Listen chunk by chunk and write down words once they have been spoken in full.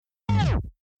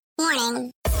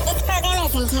Warning. This program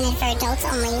is intended for adults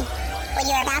only. What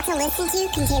you're about to listen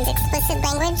to contains explicit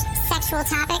language, sexual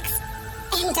topics,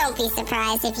 and don't be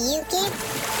surprised if you get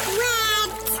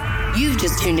wet. You've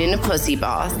just tuned in to Pussy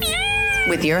Boss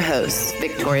with your host,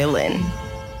 Victoria Lynn.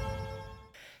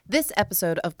 This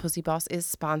episode of Pussy Boss is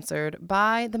sponsored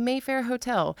by the Mayfair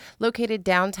Hotel, located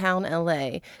downtown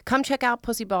LA. Come check out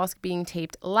Pussy Boss being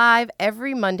taped live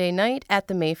every Monday night at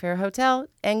the Mayfair Hotel.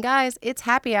 And guys, it's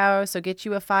happy hour, so get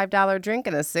you a $5 drink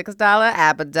and a $6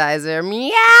 appetizer.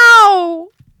 Meow!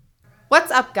 What's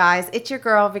up, guys? It's your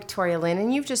girl, Victoria Lynn,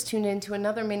 and you've just tuned in to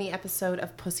another mini episode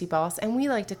of Pussy Boss, and we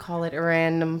like to call it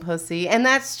Random Pussy. And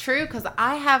that's true, because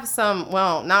I have some,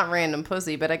 well, not random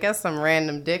pussy, but I guess some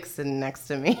random dick sitting next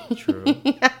to me. True.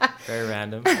 Very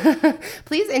random.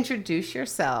 Please introduce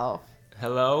yourself.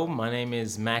 Hello, my name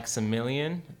is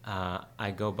Maximilian.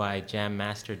 I go by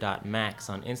jammaster.max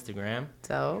on Instagram.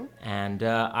 So? And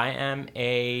I am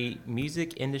a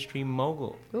music industry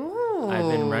mogul. Ooh.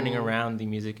 I've been running around the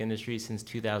music industry since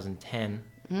 2010.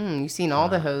 You've seen all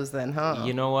the hoes then, huh?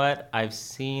 You know what? I've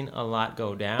seen a lot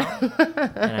go down,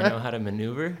 and I know how to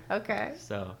maneuver. Okay.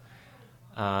 So,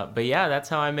 but yeah, that's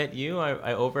how I met you.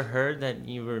 I overheard that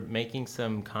you were making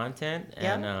some content,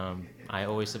 and I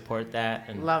always support that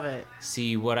and love it.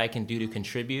 See what I can do to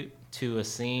contribute to a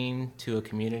scene, to a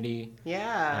community.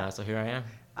 Yeah. So here I am.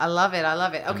 I love it. I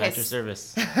love it. Okay. I'm at your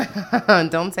service.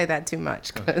 Don't say that too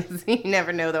much, because you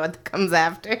never know what comes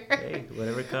after. Hey,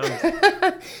 whatever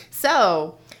comes.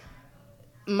 So,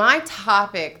 my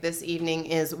topic this evening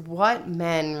is what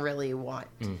men really want.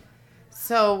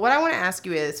 So, what I want to ask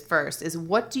you is, first, is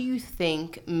what do you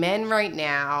think men right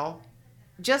now,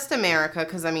 just America,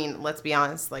 because, I mean, let's be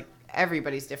honest, like,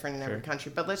 everybody's different in every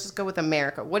country, but let's just go with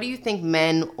America. What do you think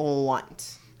men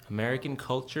want? American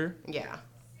culture? Yeah.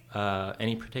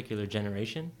 Any particular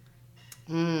generation?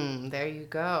 There you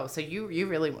go. So you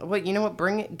really, well, you know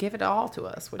what? Give it all to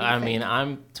us. What do you think? Mean,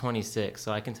 I'm 26,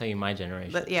 so I can tell you my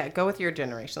generation. But yeah, go with your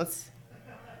generation.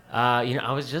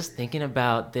 I was just thinking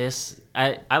about this.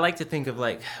 I like to think of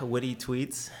like witty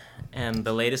tweets, and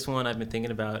the latest one I've been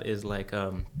thinking about is like,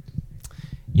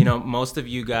 most of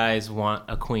you guys want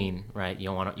a queen, right?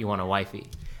 You want a wifey.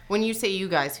 When you say you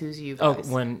guys, who's you guys?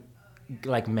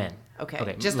 Like men.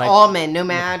 Okay. Just like, all men, no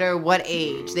matter what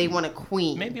age, they want a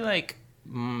queen. Maybe like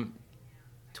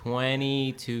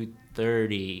 20 to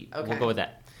 30. Okay. We'll go with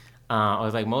that. I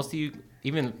was like, most of you,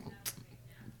 even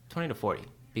 20 to 40,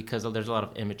 because there's a lot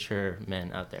of immature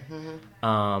men out there.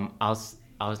 I was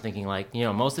thinking like,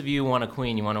 most of you want a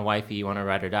queen, you want a wifey, you want to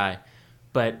ride or die,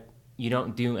 but you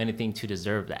don't do anything to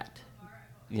deserve that.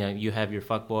 You have your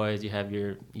fuckboys, you have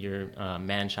your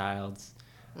man-childs.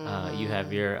 You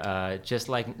have your just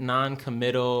like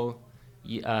non-committal,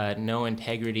 no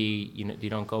integrity. You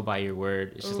don't go by your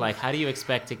word. It's just like, how do you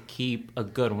expect to keep a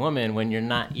good woman when you're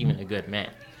not even a good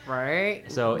man? Right.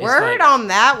 So it's word on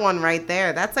that one right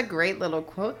there. That's a great little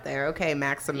quote there. Okay,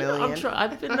 Maximilian.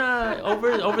 I've been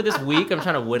over this week. I'm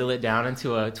trying to whittle it down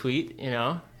into a tweet.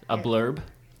 A blurb.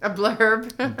 A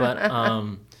blurb. But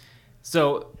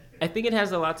so I think it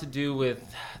has a lot to do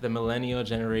with the millennial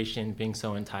generation being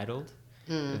so entitled.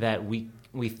 That we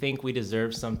think we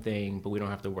deserve something, but we don't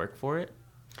have to work for it.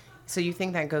 So you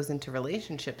think that goes into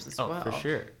relationships as well? Oh, for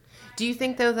sure. Do you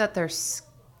think, though, that there's...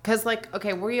 Because, like,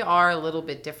 okay, we are a little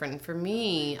bit different. For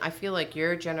me, I feel like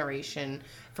your generation,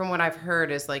 from what I've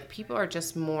heard, is, like, people are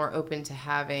just more open to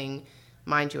having...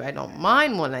 Mind you, I don't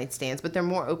mind one-night stands, but they're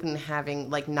more open to having,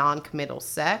 like, non-committal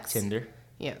sex. Tinder.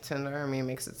 Yeah, Tinder. I mean, it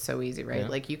makes it so easy, right? Yeah.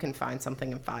 Like, you can find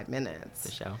something in 5 minutes.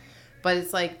 For sure. But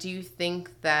it's like, do you think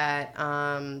that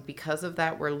because of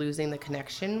that, we're losing the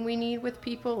connection we need with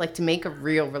people? Like, to make a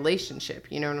real relationship,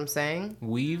 you know what I'm saying?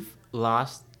 We've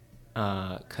lost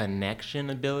connection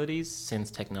abilities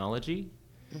since technology.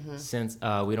 Since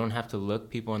we don't have to look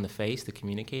people in the face to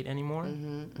communicate anymore.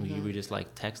 We just,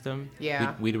 like, text them.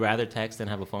 Yeah. We'd rather text than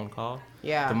have a phone call.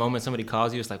 Yeah. The moment somebody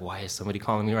calls you, it's like, why is somebody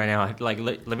calling me right now? Like,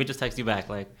 let me just text you back.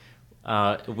 Like,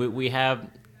 we have,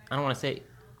 I don't want to say,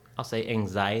 I'll say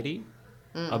anxiety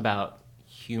about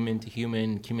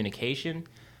human-to-human communication.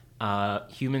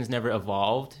 Humans never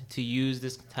evolved to use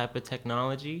this type of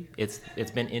technology. It's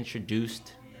been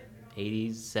introduced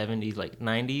 80s, 70s, like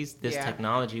 90s. This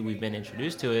technology, we've been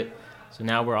introduced to it. So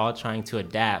now we're all trying to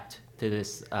adapt to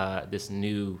this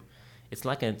new. It's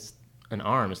like an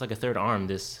arm. It's like a third arm.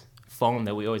 This phone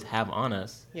that we always have on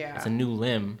us. Yeah. It's a new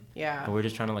limb. Yeah. And we're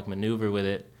just trying to like maneuver with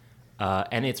it,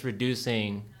 and it's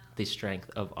reducing the strength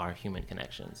of our human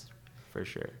connections, for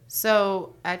sure.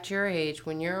 So at your age,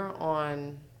 when you're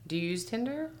on, do you use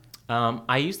Tinder?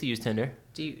 I used to use Tinder.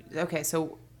 Okay,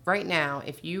 so right now,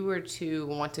 if you were to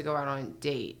want to go out on a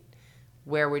date,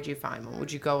 where would you find one?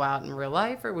 Would you go out in real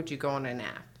life or would you go on an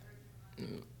app?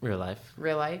 Real life.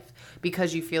 Real life?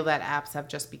 Because you feel that apps have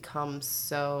just become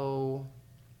so...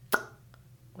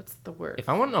 What's the word? If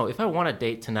I want a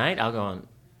date tonight, I'll go on.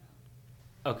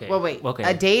 Okay. Well, wait. Okay.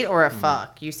 A date or a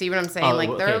fuck? You see what I'm saying? Oh,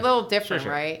 like, they're a okay. little different,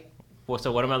 Sure. right? Well,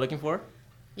 so what am I looking for?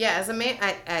 Yeah, as a man,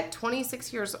 at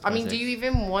 26 years... I mean, do 26. you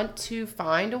even want to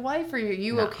find a wife? Or are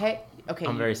you No. okay? Okay.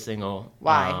 I'm very single.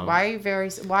 Why? Why are you very...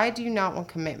 Why do you not want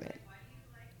commitment?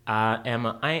 I am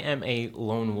a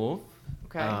lone wolf.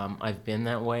 Okay. I've been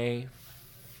that way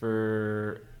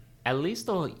for at least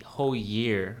a whole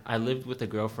year. I lived with a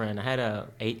girlfriend. I had a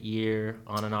 8-year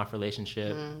on and off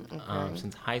relationship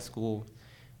since high school.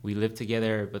 We lived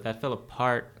together, but that fell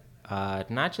apart,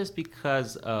 not just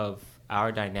because of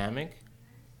our dynamic.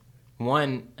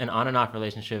 One, an on and off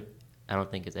relationship, I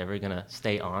don't think is ever gonna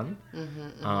stay on.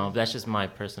 That's just my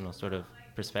personal sort of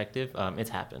perspective. It's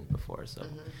happened before, so.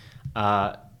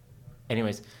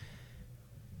 Anyways,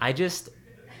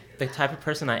 the type of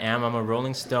person I am, I'm a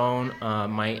rolling stone.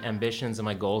 My ambitions and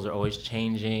my goals are always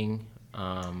changing.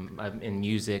 I'm in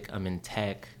music, I'm in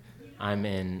tech, I'm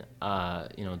in,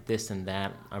 this and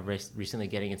that. I'm recently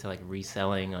getting into like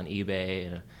reselling on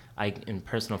eBay, in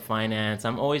personal finance.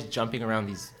 I'm always jumping around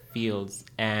these fields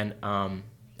and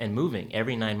moving.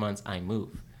 Every 9 months I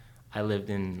move. I lived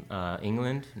in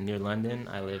England, near London.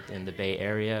 I lived in the Bay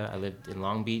Area. I lived in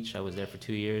Long Beach. I was there for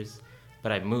 2 years.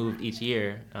 But I moved each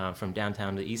year from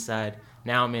downtown to the east side.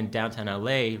 Now I'm in downtown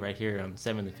LA, right here on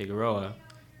 7th and Figueroa.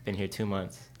 Been here 2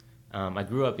 months. I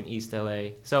grew up in East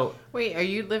LA. So Wait, are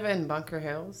you living in Bunker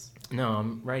Hills? no,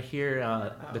 I'm right here,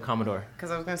 the Commodore. Because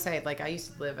I was going to say, like, I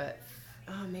used to live at,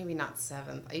 maybe not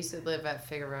 7th. I used to live at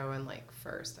Figueroa and, like,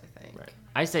 1st, I think. Right.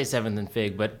 I say 7th and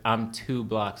Fig, but I'm 2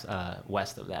 blocks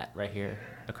west of that, right here,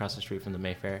 across the street from the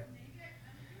Mayfair.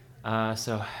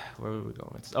 So where were we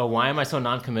going? Oh, why am I so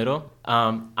non-committal?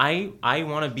 I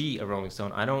want to be a Rolling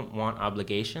Stone. I don't want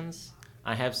obligations.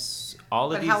 I have all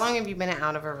of But these. how long have you been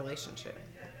out of a relationship?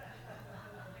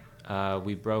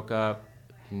 We broke up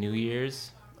New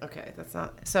Year's, Okay, that's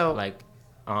not... So, like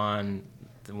on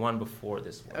the one before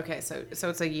this one. okay, so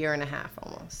it's a year and a half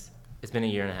almost. It's been a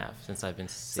year and a half since I've been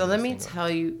So let me tell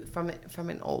you from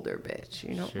an older bitch,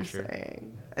 you know what I'm Sure.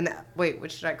 saying? And wait,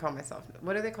 what should I call myself?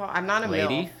 What do they call? I'm not a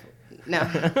Lady? MILF. No.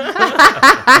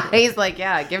 He's like,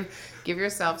 yeah, give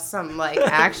yourself some like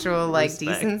actual like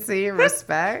Respect. decency,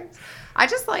 respect. I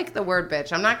just like the word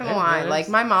bitch. I'm not gonna Yeah, lie. it is. Like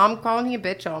my mom called me a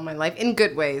bitch all my life in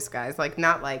good ways, guys. Like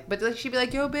not like, but like, she'd be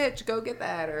like, yo, bitch, go get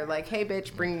that, or like, hey,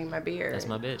 bitch, bring me my beer. That's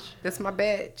my bitch. That's my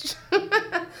bitch.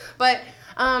 But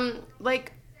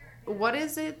like, what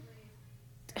is it?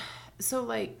 So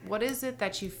like, what is it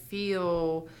that you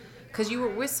feel? Because you were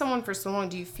with someone for so long.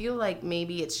 Do you feel like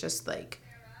maybe it's just like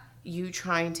you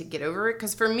trying to get over it?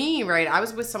 Because for me, right, I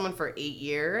was with someone for 8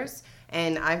 years,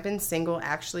 and I've been single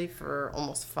actually for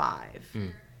almost 5.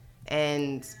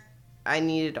 And I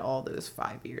needed all those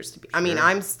 5 years to be. I mean, Sure.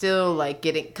 I'm still like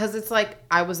getting, because it's like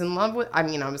I was in love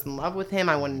with him.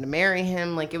 I wanted to marry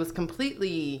him. Like it was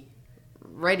completely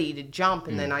ready to jump,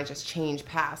 and then I just changed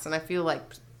paths. And I feel like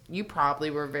you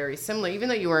probably were very similar, even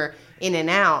though you were in and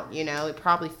out. You know, it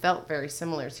probably felt very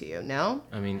similar to you. No?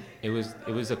 I mean, it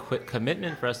was a quick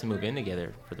commitment for us to move in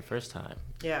together for the first time.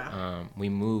 Yeah. We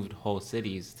moved whole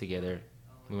cities together.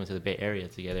 We went to the Bay Area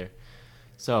together.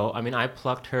 So, I mean, I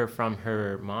plucked her from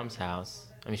her mom's house.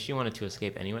 I mean, she wanted to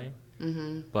escape anyway.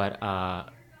 But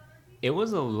it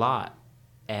was a lot.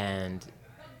 And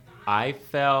I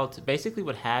felt, basically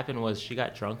what happened was she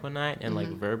got drunk one night and, like,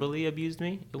 verbally abused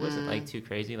me. It wasn't, like, too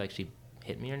crazy, like she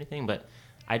hit me or anything. But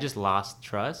I just lost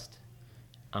trust.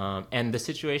 And the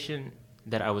situation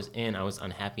that I was in, I was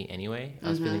unhappy anyway. I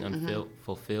was feeling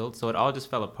unfulfilled. So it all just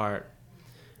fell apart.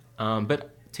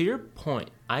 But to your point,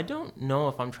 I don't know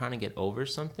if I'm trying to get over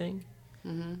something.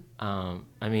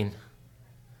 I mean,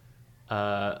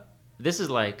 this is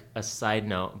like a side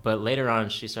note, but later on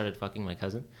she started fucking my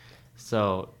cousin.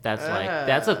 So that's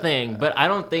that's a thing. But I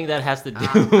don't think that has to do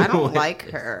I don't with like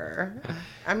it. her.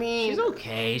 I mean, She's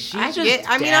okay. She's I just get-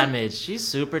 I mean, damaged. She's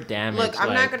super damaged. look, I'm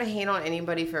like, not gonna hate on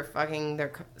anybody for fucking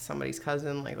somebody's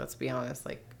cousin. Like, let's be honest.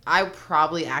 Like, I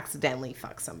probably accidentally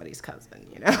fucked somebody's cousin,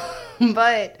 you know.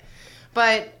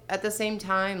 but at the same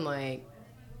time, like,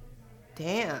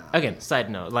 damn. Again,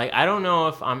 side note. Like, I don't know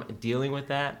if I'm dealing with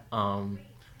that.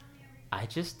 I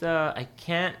just I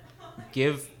can't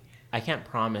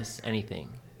promise anything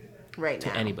Right to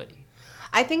now. anybody.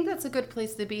 I think that's a good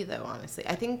place to be, though, honestly.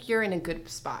 I think you're in a good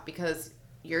spot because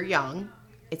you're young.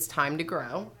 It's time to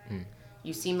grow.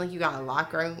 You seem like you got a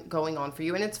lot going on for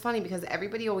you. And it's funny because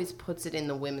everybody always puts it in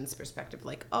the women's perspective.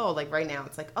 Like, oh, like right now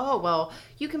it's like, oh, well,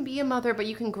 you can be a mother, but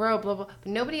you can grow, blah, blah.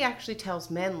 But nobody actually tells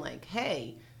men like,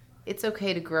 hey, it's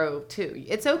okay to grow too.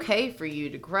 It's okay for you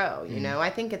to grow, you know?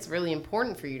 I think it's really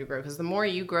important for you to grow because the more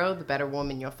you grow, the better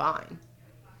woman you'll find,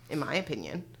 in my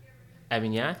opinion. I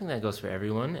mean, yeah, I think that goes for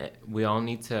everyone. We all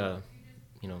need to,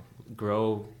 you know,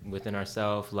 grow within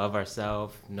ourselves, love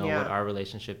ourselves, know what our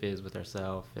relationship is with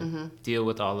ourselves, and deal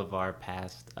with all of our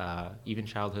past, even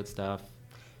childhood stuff.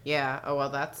 Yeah. Oh, well,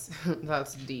 that's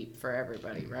deep for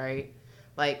everybody, right?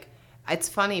 Like, it's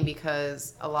funny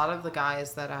because a lot of the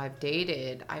guys that I've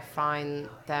dated, I find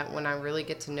that when I really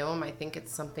get to know them, I think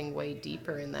it's something way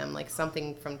deeper in them, like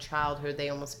something from childhood they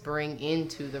almost bring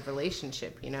into the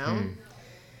relationship, you know?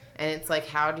 And it's like,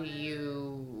 how do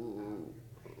you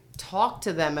talk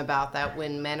to them about that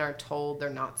when men are told they're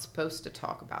not supposed to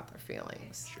talk about their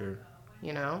feelings? Sure.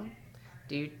 You know?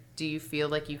 Do you feel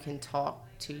like you can talk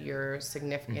to your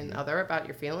significant other about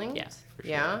your feelings? Yes, for sure.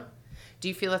 Yeah? Do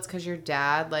you feel that's because your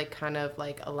dad, like, kind of,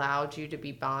 like, allowed you to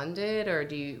be bonded? Or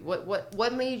do you...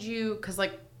 What made you... Because,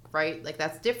 like, right? Like,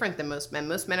 that's different than most men.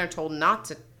 Most men are told not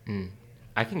to...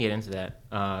 I can get into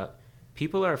that.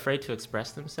 People are afraid to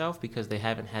express themselves because they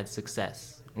haven't had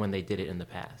success when they did it in the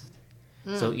past.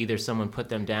 So either someone put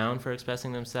them down for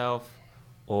expressing themselves,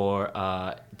 or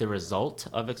the result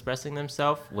of expressing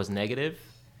themselves was negative.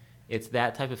 It's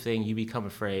that type of thing. You become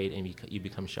afraid and you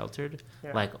become sheltered.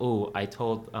 Yeah. Like, oh, I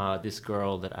told this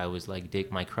girl that I was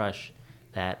like my crush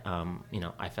that you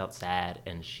know, I felt sad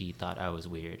and she thought I was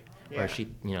weird, or she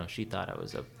thought I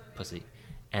was a pussy.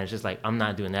 And it's just like, I'm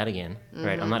not doing that again,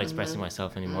 right? I'm not expressing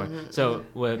myself anymore. So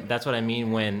that's what I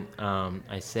mean when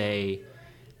I say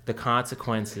the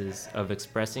consequences of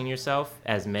expressing yourself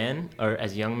as men or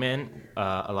as young men.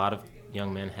 A lot of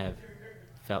young men have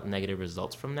felt negative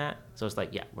results from that. So it's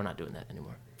like, yeah, we're not doing that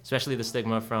anymore. Especially the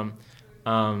stigma from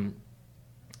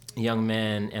young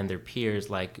men and their peers,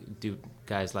 like,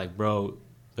 guys like, bro,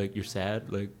 like, you're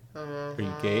sad, like, are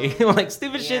you gay? Like,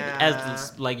 stupid shit.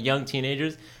 As like young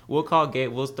teenagers, we'll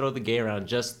throw the gay around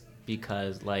just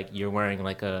because, like, you're wearing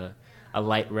like a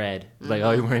light red. Like,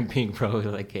 oh, you're wearing pink, bro,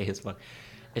 you're like gay as fuck.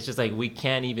 It's just like we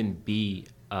can't even be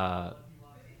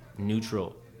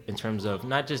neutral in terms of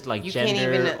not just like You gender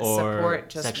can't even or support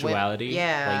just sexuality.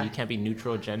 Yeah. Like, you can't be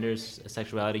neutral gender,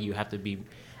 sexuality. You have to be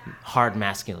hard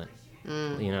masculine.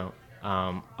 You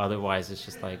know, otherwise it's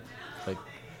just like.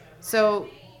 So,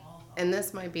 and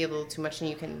this might be a little too much, and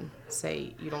you can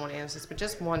say you don't want to answer this, but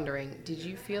just wondering, did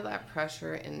you feel that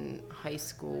pressure in high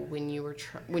school when you were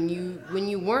when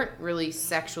you weren't really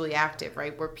sexually active,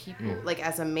 right? Where people like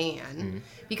as a man,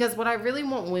 because what I really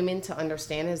want women to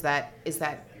understand is that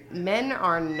men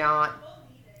are not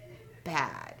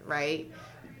bad, right?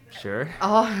 Sure.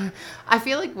 Oh, I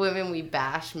feel like women, we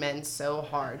bash men so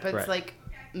hard, but it's Right. like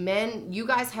men, you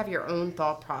guys have your own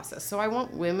thought process. So I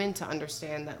want women to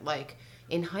understand that, like,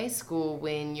 in high school,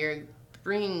 when you're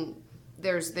bringing,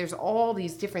 there's all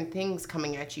these different things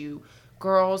coming at you.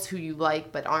 Girls who you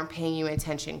like but aren't paying you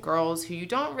attention. Girls who you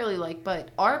don't really like but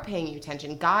are paying you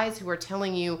attention. Guys who are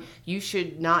telling you you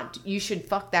should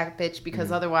fuck that bitch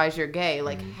because otherwise you're gay.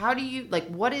 Like, how do you, like,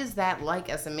 what is that like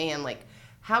as a man? Like,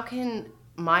 how can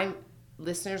my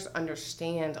listeners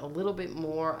understand a little bit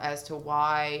more as to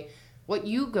what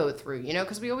you go through, you know?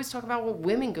 Because we always talk about what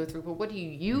women go through, but what do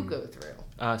you go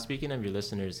through? Speaking of your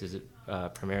listeners, is it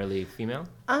primarily female?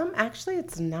 Actually,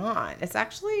 it's not. It's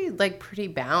actually, like, pretty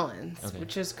balanced, Okay.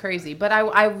 which is crazy. But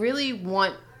I really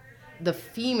want the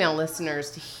female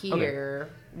listeners to hear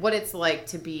what it's like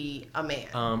to be a man.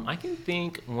 I can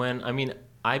think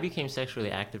I became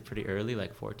sexually active pretty early,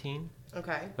 like 14.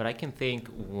 Okay. But I can think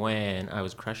when I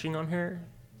was crushing on her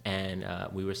and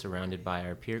we were surrounded by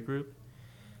our peer group,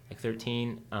 like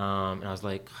 13, and I was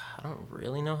like, I don't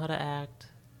really know how to act.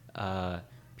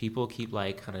 People keep,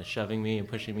 like, kind of shoving me and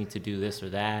pushing me to do this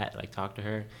or that, like, talk to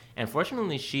her. And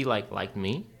fortunately, she, like, liked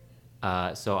me,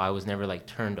 so I was never, like,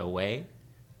 turned away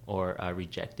or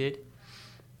rejected.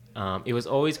 It was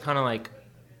always kind of like,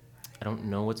 I don't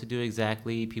know what to do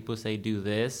exactly. People say do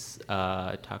this,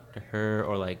 talk to her,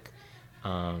 or, like,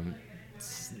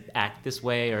 act this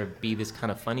way or be this kind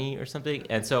of funny or something.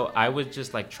 And so I would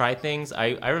just, like, try things.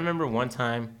 I remember one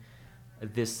time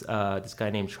this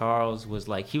guy named Charles was,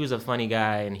 like, he was a funny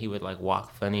guy and he would, like,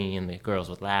 walk funny and the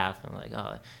girls would laugh and, like,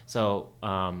 oh. So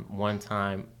one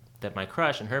time that my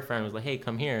crush and her friend was like, hey,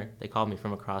 come here. They called me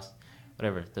from across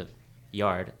the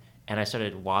yard, and I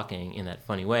started walking in that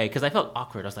funny way because I felt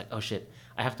awkward. I was like, oh shit,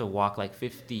 I have to walk like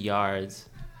 50 yards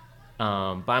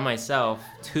by myself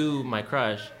to my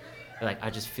crush. Like,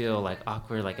 I just feel, like,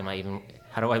 awkward. Like, am I even...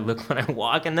 how do I look when I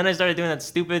walk? And then I started doing that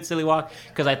stupid, silly walk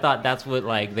because I thought that's what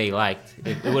like they liked.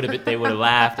 It would have they would have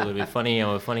laughed. It would have been funny. I'm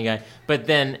a funny guy. But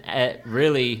then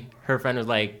really, her friend was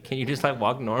like, "Can you just like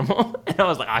walk normal?" And I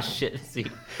was like, "Ah, shit. See,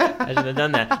 I should have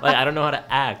done that. Like I don't know how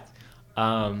to act."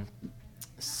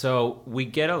 So we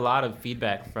get a lot of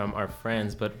feedback from our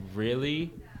friends, but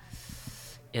really,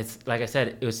 it's like I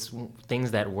said, it was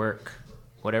things that work.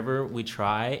 Whatever we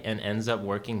try and ends up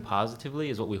working positively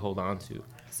is what we hold on to.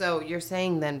 So you're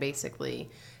saying then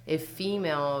basically if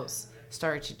females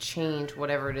start to change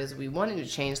whatever it is we wanted to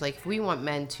change, like if we want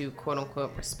men to quote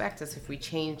unquote respect us, if we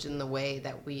change in the way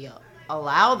that we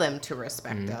allow them to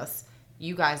respect us,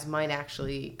 you guys might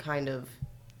actually kind of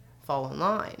fall in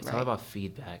line, It's right? all about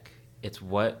feedback. It's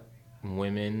what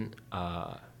women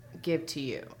give to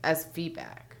you as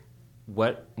feedback.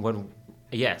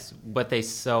 Yes, but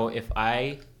so if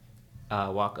I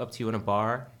walk up to you in a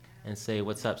bar and say,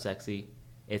 "What's up, sexy?"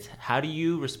 It's how do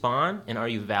you respond, and are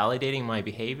you validating my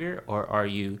behavior or are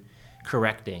you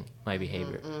correcting my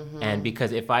behavior? And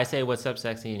because if I say, "What's up,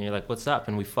 sexy?" and you're like, "What's up?"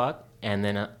 and we fuck, and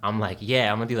then I'm like, "Yeah,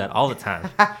 I'm gonna do that all the time."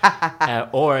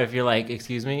 Or if you're like,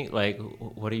 "Excuse me, like,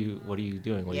 what are you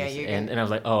doing?" And I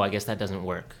was like, "Oh, I guess that doesn't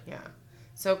work." Yeah.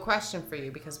 So question for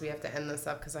you, because we have to end this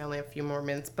up because I only have a few more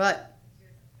minutes, but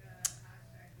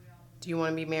do you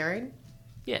want to be married?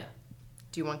 Yeah.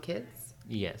 Do you want kids?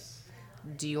 Yes.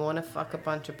 Do you want to fuck a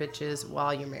bunch of bitches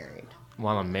while you're married?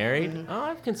 While I'm married,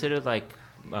 I've considered like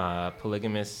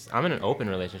polygamous. I'm in an open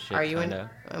relationship. Are you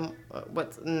kinda.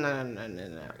 what's no.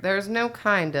 There's no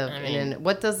kind of.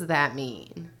 What does that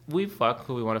mean? We fuck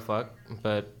who we want to fuck,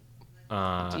 but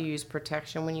Do you use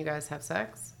protection when you guys have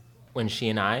sex? when she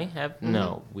and I have,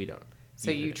 no, we don't.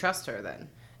 So you trust her then,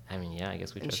 I mean, yeah, I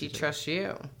guess we. and trust she each other. trusts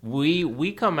you.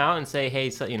 We come out and say, hey,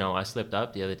 so, I slipped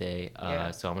up the other day,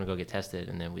 Yeah. so I'm gonna go get tested,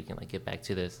 and then we can like get back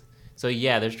to this. So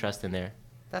yeah, there's trust in there.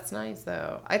 That's nice,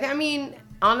 though. I mean,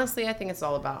 honestly, I think it's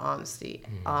all about honesty.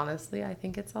 Honestly, I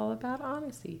think it's all about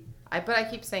honesty. But I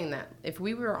keep saying that. If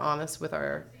we were honest with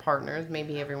our partners,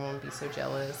 maybe everyone would be so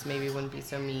jealous. Maybe it wouldn't be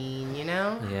so mean, you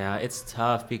know? Yeah, it's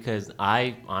tough because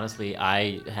I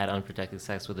had unprotected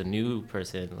sex with a new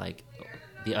person like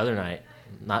the other night,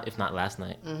 if not last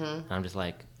night. And I'm just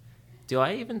like, do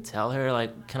I even tell her,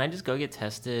 like, can I just go get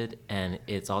tested and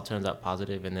it all turns out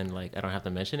positive and then like I don't have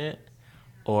to mention it?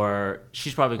 Or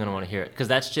she's probably going to want to hear it because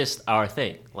that's just our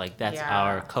thing. Like, that's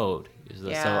our code. So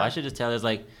I should just tell her,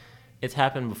 like, it's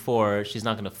happened before. She's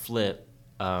not going to flip.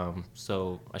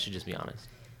 So I should just be honest.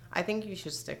 I think you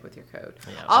should stick with your code.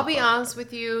 Yeah, I'll be honest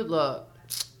with you. Look,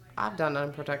 I've done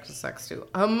unprotected sex too.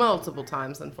 Multiple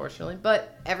times, unfortunately.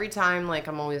 But every time, like,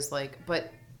 I'm always like,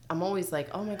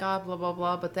 oh my God, blah, blah,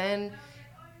 blah. But then,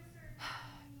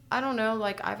 I don't know,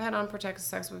 like, I've had unprotected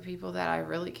sex with people that I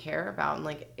really care about. And,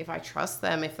 like, if I trust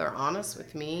them, if they're honest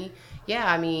with me, yeah,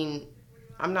 I mean,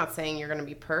 I'm not saying you're going to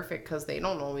be perfect because they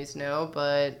don't always know,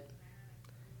 but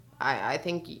I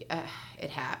think it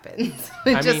happens.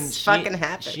 Fucking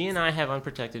happens. She and I have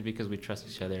unprotected because we trust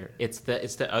each other. It's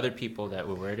the other people that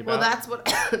we're worried about.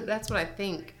 Well, that's what I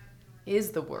think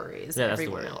is the worry. Is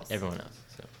everyone else. Everyone else.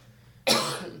 So.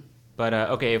 But,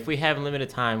 okay, if we have limited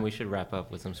time, we should wrap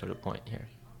up with some sort of point here.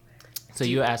 So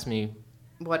you asked me,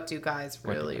 what do guys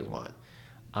really want?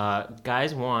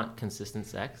 Guys want consistent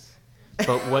sex,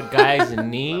 but what guys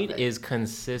need is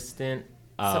consistent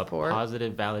support,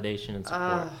 positive validation and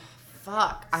support.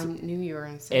 Fuck! I knew you were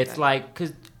gonna say It's that. like,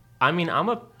 cause I mean, I'm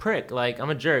a prick. Like, I'm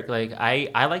a jerk. Like,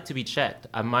 I like to be checked.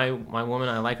 My woman,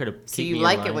 I like her to keep me in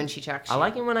line. So you like it when she checks you? I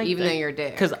like it when even though you're a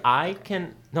dick. Because I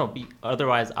can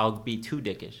otherwise I'll be too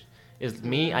dickish. It's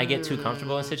me. I get too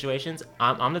comfortable in situations.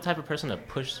 I'm the type of person to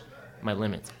push my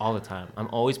limits all the time. I'm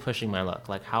always pushing my luck.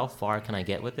 Like, how far can I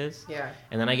get with this? Yeah.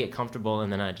 And then I get comfortable,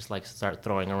 and then I just like start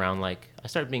throwing around. Like, I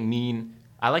start being mean.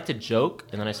 I like to joke,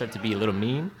 and then I start to be a little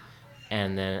mean,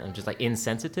 and then I'm just like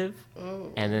insensitive.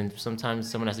 And then sometimes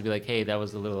someone has to be like, "Hey, that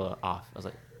was a little off." I was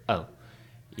like, "Oh,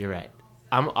 you're right."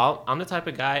 I'm the type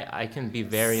of guy I can be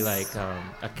very like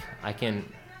I can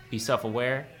be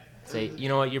self-aware. Say, you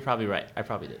know what, you're probably right. I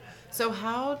probably did. So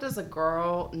how does a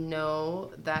girl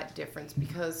know that difference?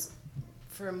 Because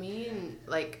for me,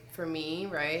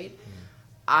 right,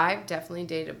 I've definitely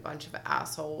dated a bunch of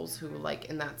assholes who, like,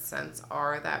 in that sense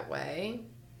are that way.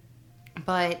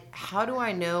 But how do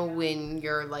I know when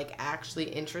you're, like, actually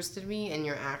interested in me and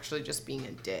you're actually just being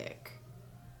a dick?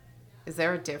 Is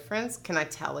there a difference? Can I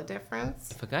tell a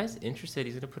difference? If a guy's interested,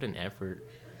 he's gonna put in effort.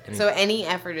 So any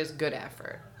effort is good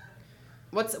effort.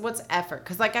 What's effort?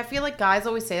 Because, like, I feel like guys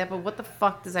always say that, but what the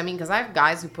fuck does that mean? Because I have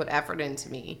guys who put effort into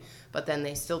me, but then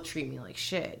they still treat me like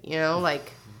shit, you know?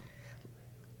 Like,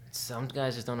 some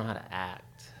guys just don't know how to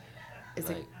act. Is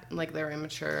it like they're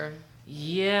immature?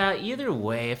 Yeah, either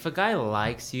way, if a guy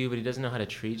likes you but he doesn't know how to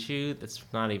treat you, that's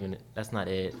not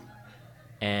it.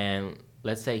 And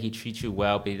let's say he treats you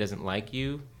well but he doesn't like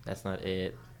you, that's not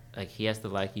it. Like, he has to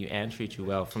like you and treat you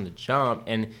well from the jump.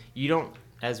 And you don't,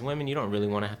 as women, you don't really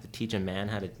want to have to teach a man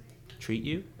how to treat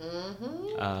you.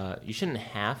 Mm-hmm. You shouldn't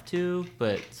have to,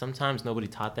 but sometimes nobody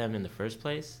taught them in the first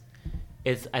place.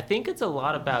 I think it's a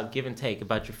lot about give and take,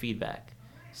 about your feedback.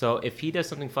 So if he does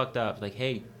something fucked up, like,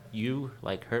 hey, you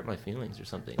like hurt my feelings or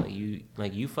something,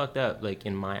 like you fucked up, like,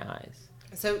 in my eyes.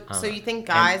 So you think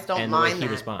guys don't mind the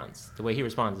way he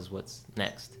responds is what's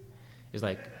next. It's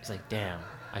like, damn,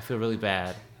 I feel really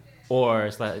bad. Or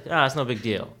it's like, it's no big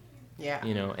deal. Yeah.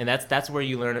 You know, and that's where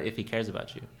you learn if he cares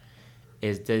about you.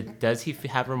 Does he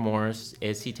have remorse?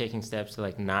 Is he taking steps to,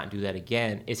 like, not do that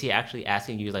again? Is he actually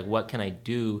asking you, like, what can I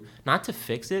do, not to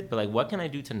fix it, but, like, what can I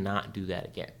do to not do that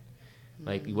again?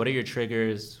 Like, what are your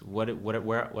triggers? What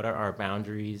are our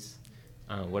boundaries?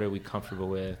 What are we comfortable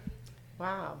with?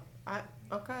 Wow.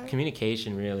 Okay.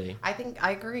 Communication, really.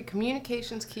 I agree.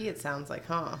 Communication's key, it sounds like,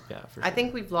 huh? Yeah, for sure. I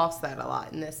think we've lost that a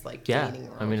lot in this, like, dating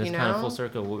world. I mean, it's kind of full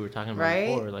circle what we were talking about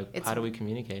before. Like, how do we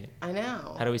communicate? I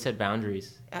know. How do we set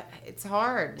boundaries? It's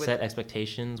hard. Set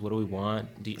expectations. What do we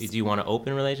want? Do you want an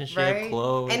open relationship? Right?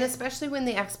 Close? And especially when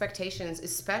the expectations,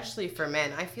 especially for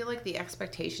men, I feel like the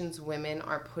expectations women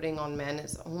are putting on men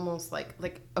is almost like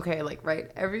okay, like, right?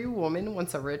 Every woman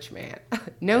wants a rich man.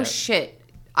 No shit.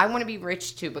 I want to be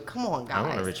rich too, but come on, guys. I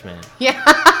want a rich man. Yeah.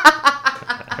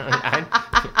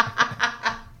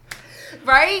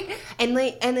 Right?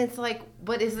 And it's like,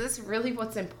 but is this really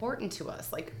what's important to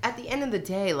us? Like, at the end of the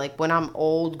day, like, when I'm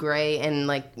old, gray, and,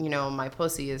 like, you know, my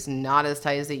pussy is not as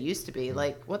tight as it used to be,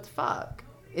 like, what the fuck?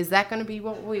 Is that going to be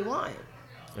what we want?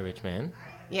 A rich man?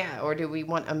 Yeah, or do we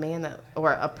want a man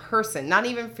or a person, not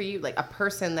even for you, like, a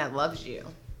person that loves you?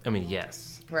 I mean,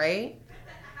 yes. Right?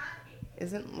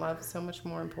 Isn't love so much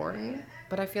more important?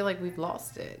 But I feel like we've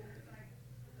lost it.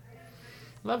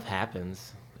 Love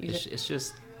happens. It's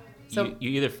just, so, you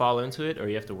either fall into it or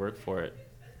you have to work for it.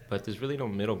 But there's really no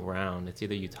middle ground. It's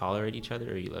either you tolerate each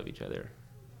other or you love each other.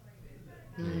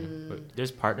 But there's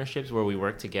partnerships where we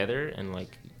work together, and,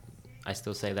 like, I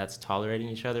still say that's tolerating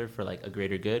each other for, like, a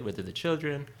greater good, whether the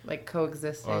children. Like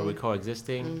coexisting. Or we're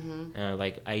coexisting. Mm-hmm.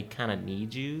 Like, I kind of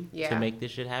need you to make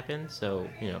this shit happen. So,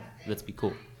 you know, let's be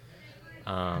cool.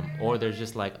 Or there's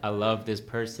just, like, I love this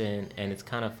person and it's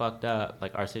kind of fucked up,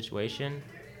 like, our situation.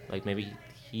 Like, maybe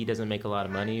he doesn't make a lot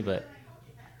of money, but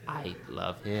I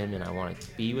love him and I want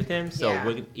to be with him.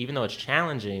 So even though it's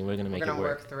challenging, we're going to make it work.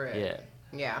 Work through it.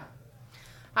 Yeah. Yeah.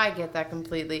 I get that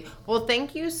completely. Well,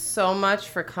 thank you so much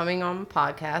for coming on the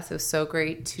podcast. It was so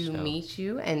great to meet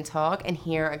you and talk and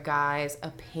hear a guy's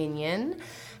opinion.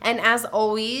 And as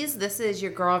always, this is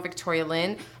your girl, Victoria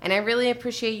Lynn. And I really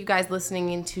appreciate you guys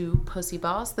listening into Pussy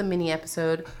Boss, the mini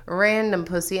episode, Random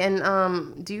Pussy.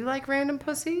 And do you like random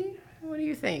pussy? What do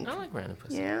you think? I like random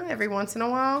pussy. Yeah, every once in a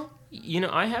while? You know,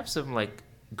 I have some, like,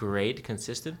 great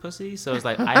consistent pussy, so it's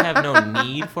like I have no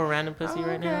need for random pussy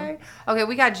right now. Okay,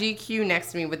 we got GQ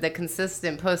next to me with the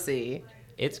consistent pussy.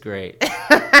 It's great.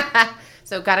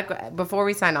 So before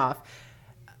we sign off,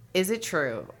 is it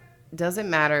true? Does it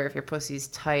matter if your pussy's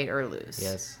tight or loose?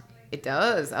 Yes. It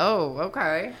does. Oh,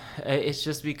 okay. It's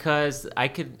just because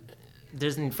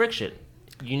there's friction.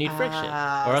 You need friction,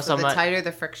 or else so the tighter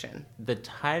the friction. The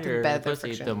tighter the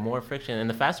pussy, the more friction, and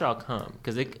the faster I'll come.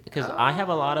 Because I have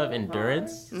a lot of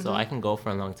endurance, so I can go for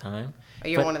a long time. Oh,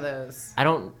 you're one of those. I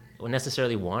don't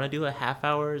necessarily want to do a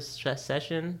half-hour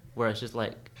session where it's just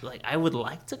like I would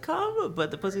like to come, but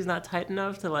the pussy's not tight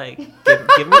enough to, like, give me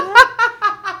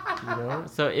that. You know,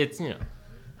 so it's, you know.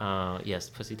 Yes,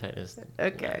 pussy tightness.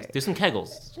 Okay. Do some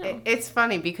Kegels. You know. It's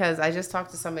funny because I just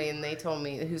talked to somebody and they told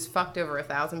me who's fucked over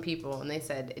 1,000 people, and they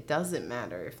said it doesn't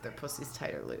matter if their pussy's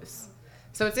tight or loose.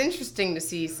 So it's interesting to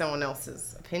see someone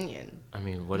else's opinion. I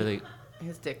mean, what do they?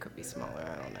 His dick could be smaller.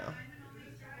 I don't know.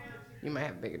 You might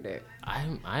have a bigger dick.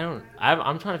 I'm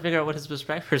trying to figure out what his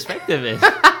perspective is.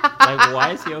 Like,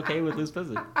 why is he okay with loose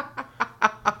pussy?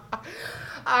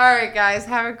 All right, guys.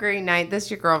 Have a great night. This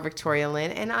is your girl, Victoria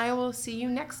Lynn, and I will see you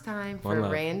next time for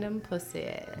Random Pussy.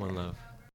 One love.